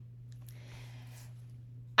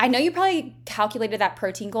I know you probably calculated that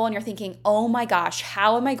protein goal and you're thinking, oh my gosh,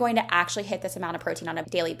 how am I going to actually hit this amount of protein on a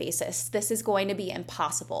daily basis? This is going to be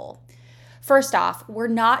impossible. First off, we're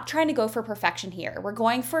not trying to go for perfection here. We're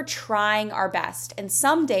going for trying our best. And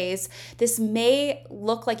some days this may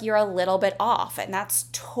look like you're a little bit off, and that's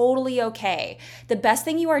totally okay. The best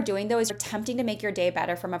thing you are doing though is attempting to make your day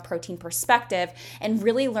better from a protein perspective and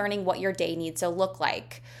really learning what your day needs to look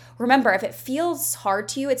like. Remember, if it feels hard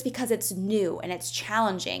to you, it's because it's new and it's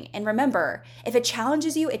challenging. And remember, if it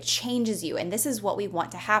challenges you, it changes you. And this is what we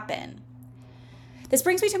want to happen. This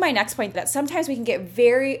brings me to my next point, that sometimes we can get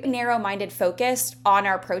very narrow-minded focused on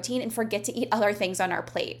our protein and forget to eat other things on our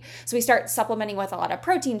plate. So we start supplementing with a lot of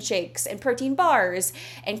protein shakes and protein bars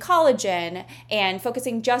and collagen and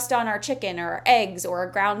focusing just on our chicken or our eggs or our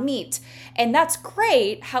ground meat. And that's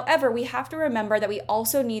great. However, we have to remember that we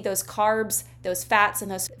also need those carbs, those fats, and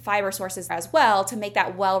those fiber sources as well to make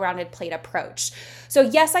that well-rounded plate approach. So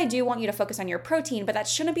yes, I do want you to focus on your protein, but that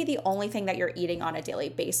shouldn't be the only thing that you're eating on a daily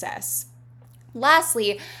basis.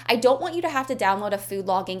 Lastly, I don't want you to have to download a food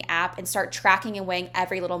logging app and start tracking and weighing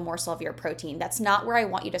every little morsel of your protein. That's not where I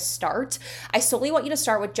want you to start. I solely want you to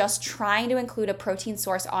start with just trying to include a protein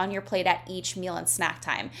source on your plate at each meal and snack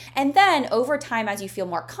time. And then over time, as you feel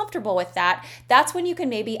more comfortable with that, that's when you can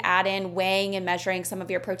maybe add in weighing and measuring some of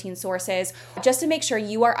your protein sources, just to make sure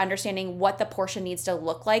you are understanding what the portion needs to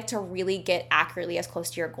look like to really get accurately as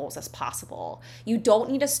close to your goals as possible. You don't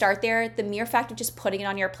need to start there. The mere fact of just putting it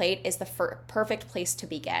on your plate is the perfect place to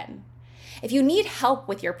begin. If you need help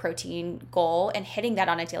with your protein goal and hitting that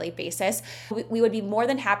on a daily basis, we would be more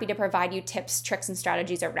than happy to provide you tips, tricks, and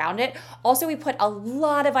strategies around it. Also, we put a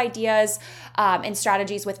lot of ideas and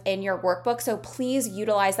strategies within your workbook, so please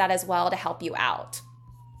utilize that as well to help you out.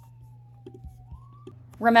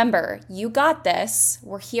 Remember, you got this.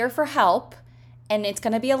 We're here for help. And it's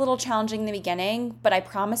going to be a little challenging in the beginning, but I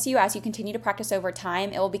promise you, as you continue to practice over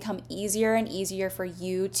time, it will become easier and easier for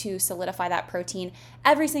you to solidify that protein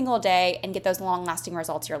every single day and get those long-lasting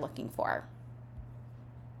results you're looking for.